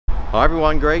Hi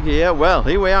everyone, Greg here. Well,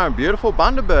 here we are in beautiful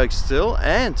Bundaberg still,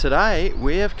 and today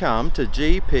we have come to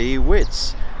GP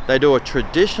Witt's. They do a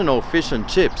traditional fish and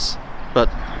chips, but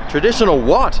traditional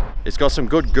what? It's got some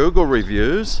good Google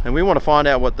reviews, and we want to find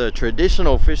out what the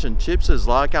traditional fish and chips is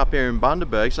like up here in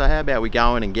Bundaberg, so how about we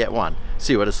go in and get one,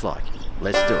 see what it's like.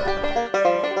 Let's do it.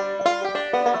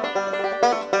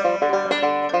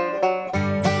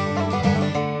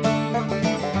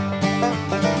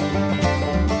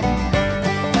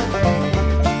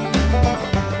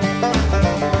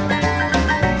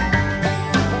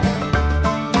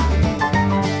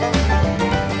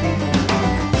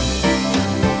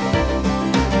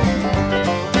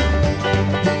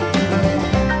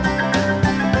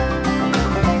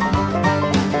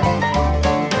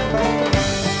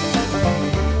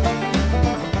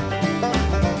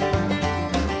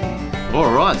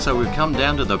 Alright, so we've come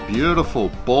down to the beautiful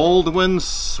Baldwin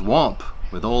Swamp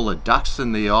with all the ducks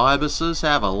and the ibises.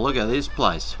 Have a look at this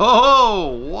place. Oh,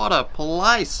 what a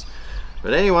place!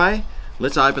 But anyway,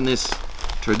 let's open this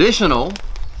traditional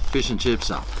fish and chips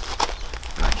up.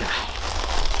 Okay.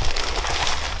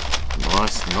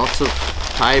 Nice knots of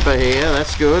paper here,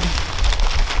 that's good.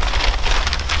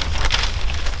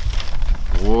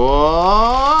 Whoa!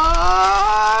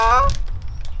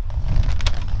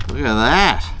 Look at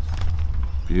that.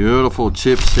 Beautiful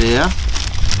chips here.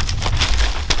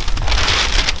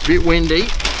 Bit windy.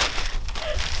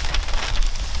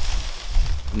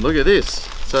 And look at this.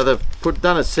 So they've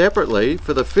done it separately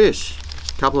for the fish.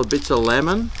 A couple of bits of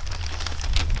lemon.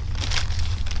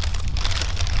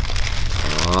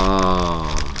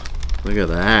 Oh, look at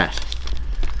that.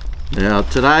 Now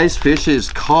today's fish is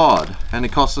cod, and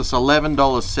it cost us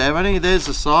 $11.70. There's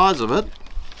the size of it.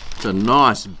 It's a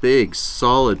nice big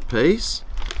solid piece.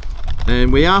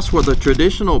 And we asked what the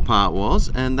traditional part was,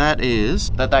 and that is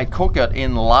that they cook it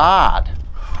in lard.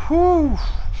 Whew!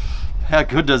 How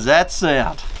good does that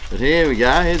sound? But here we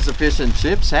go, here's the fish and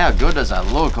chips. How good does it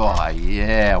look? Oh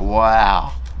yeah,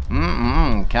 wow.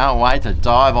 Can't wait to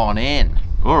dive on in.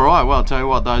 Alright, well I'll tell you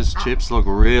what, those chips look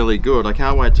really good. I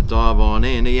can't wait to dive on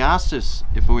in. He asked us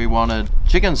if we wanted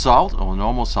chicken salt or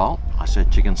normal salt. I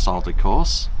said chicken salt, of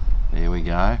course. There we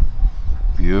go.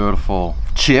 Beautiful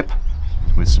chip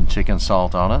with some chicken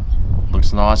salt on it.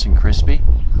 Looks nice and crispy.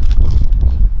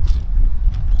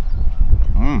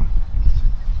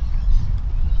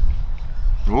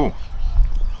 Ooh.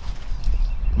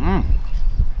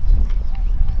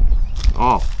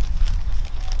 Oh.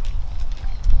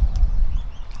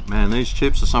 Man, these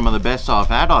chips are some of the best I've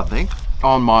had, I think,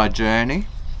 on my journey.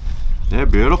 They're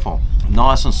beautiful.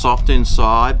 Nice and soft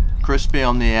inside, crispy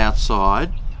on the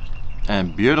outside,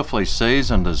 and beautifully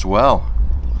seasoned as well.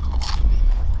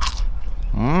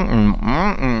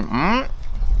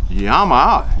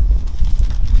 Yummo.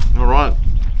 Alright,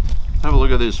 have a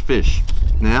look at this fish.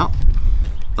 Now,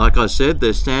 like I said,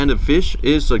 their standard fish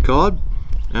is the cod,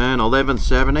 and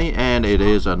 $11.70, and it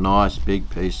is a nice big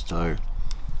piece too.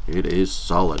 It is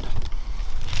solid.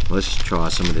 Let's try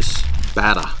some of this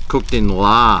batter, cooked in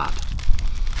lard.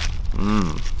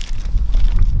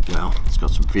 Well, it's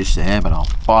got some fish there, but I'll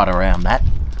bite around that.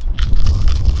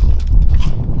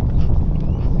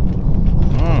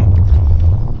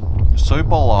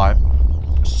 Super light,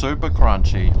 super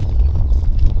crunchy,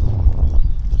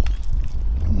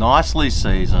 nicely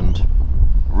seasoned,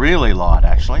 really light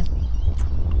actually.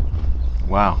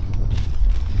 Wow,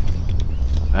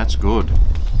 that's good.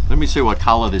 Let me see what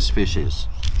color this fish is.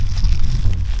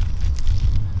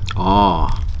 Oh,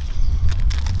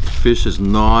 the fish is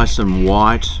nice and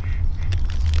white,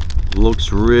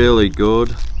 looks really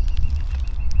good,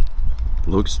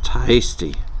 looks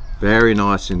tasty, very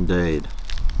nice indeed.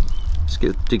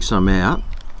 Let's dig some out.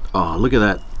 Oh, look at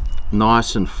that,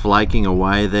 nice and flaking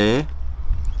away there.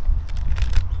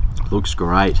 Looks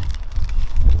great.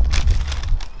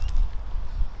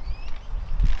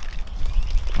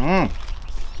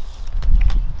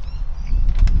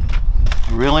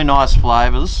 Really nice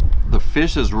flavors. The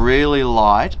fish is really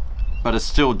light, but it's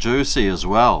still juicy as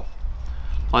well.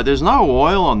 Like, there's no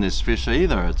oil on this fish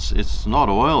either. It's not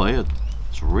oily.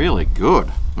 It's really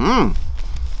good.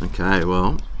 Okay,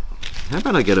 well, how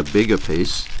about I get a bigger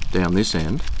piece down this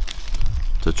end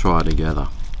to try together.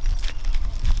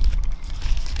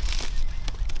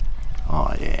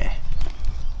 Oh yeah.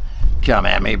 Come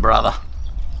at me, brother.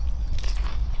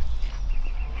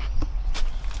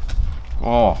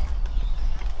 Oh.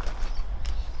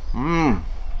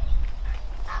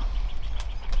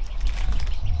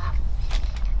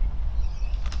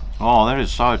 Oh, that is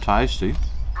so tasty.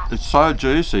 It's so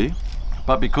juicy,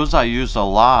 but because they use the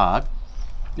lard,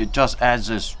 it just adds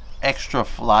this extra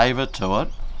flavor to it,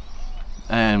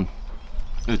 and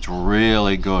It's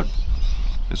really good.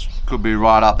 This could be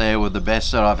right up there with the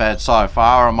best that I've had so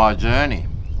far on my journey.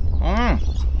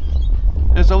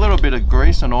 There's a little bit of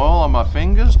grease and oil on my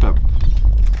fingers, but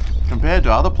compared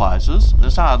to other places,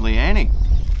 there's hardly any.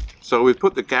 So we've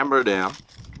put the camera down.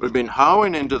 We've been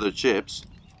hoeing into the chips.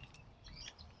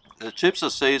 The chips are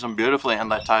seasoned beautifully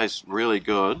and they taste really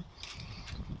good.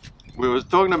 We were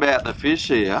talking about the fish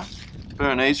here.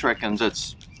 Bernice reckons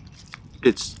it's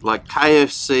like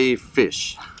KFC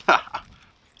fish.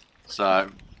 So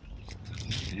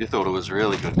you thought it was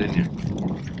really good, didn't you?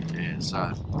 Yeah, so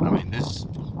I mean this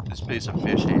piece of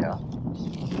fish here.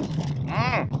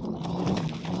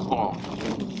 Oh,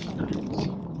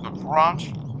 the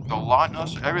crunch, the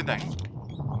lightness, everything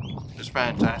is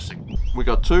fantastic. We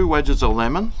got 2 wedges of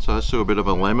lemon, so let's do a bit of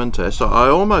a lemon test. I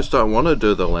almost don't want to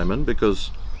do the lemon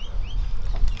because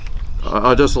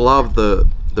I just love the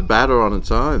batter on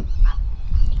its own.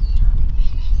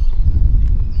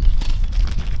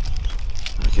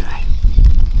 Okay.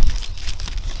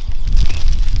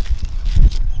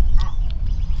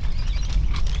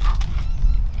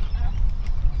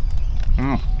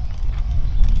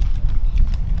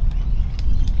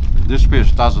 This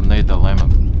fish doesn't need the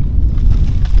lemon.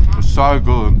 It's so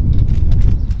good.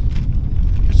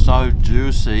 It's so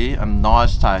juicy and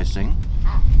nice tasting.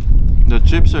 The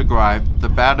chips are great, the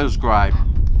batter's great.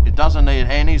 It doesn't need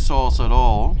any sauce at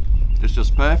all. It's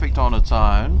just perfect on its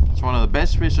own. It's one of the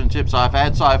best fish and chips I've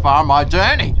had so far on my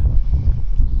journey.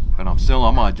 But I'm still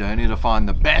on my journey to find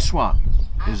the best one.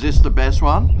 Is this the best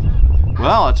one?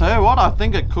 Well, I tell you what, I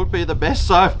think it could be the best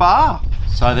so far.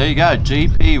 So there you go,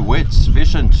 GP Witt's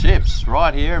Fish and Chips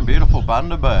right here in beautiful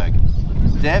Bundaberg.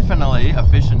 Definitely a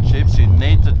fish and chips you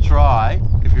need to try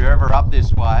if you're ever up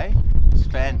this way. It's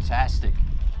fantastic.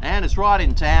 And it's right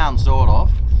in town, sort of.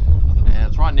 Yeah,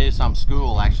 it's right near some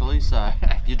school actually, so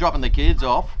if you're dropping the kids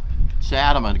off,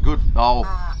 shout them a good old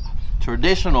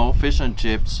traditional fish and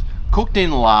chips, cooked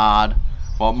in lard.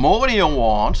 What more do you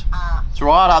want? It's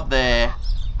right up there,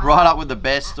 right up with the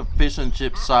best of fish and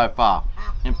chips so far.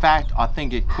 In fact, I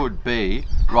think it could be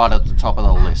right at the top of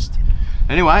the list.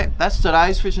 Anyway, that's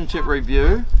today's fish and chip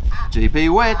review. GP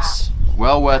Witt's,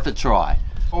 well worth a try.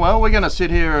 Well, we're going to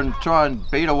sit here and try and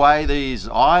beat away these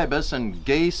ibis and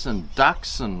geese and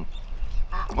ducks and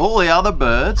all the other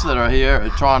birds that are here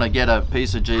trying to get a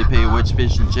piece of GP Witt's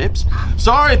fish and chips.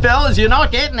 Sorry fellas, you're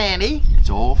not getting any. It's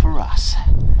all for us.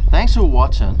 Thanks for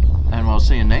watching, and we'll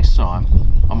see you next time.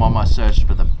 I'm on my search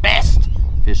for the best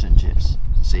fish and chips.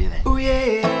 See you then.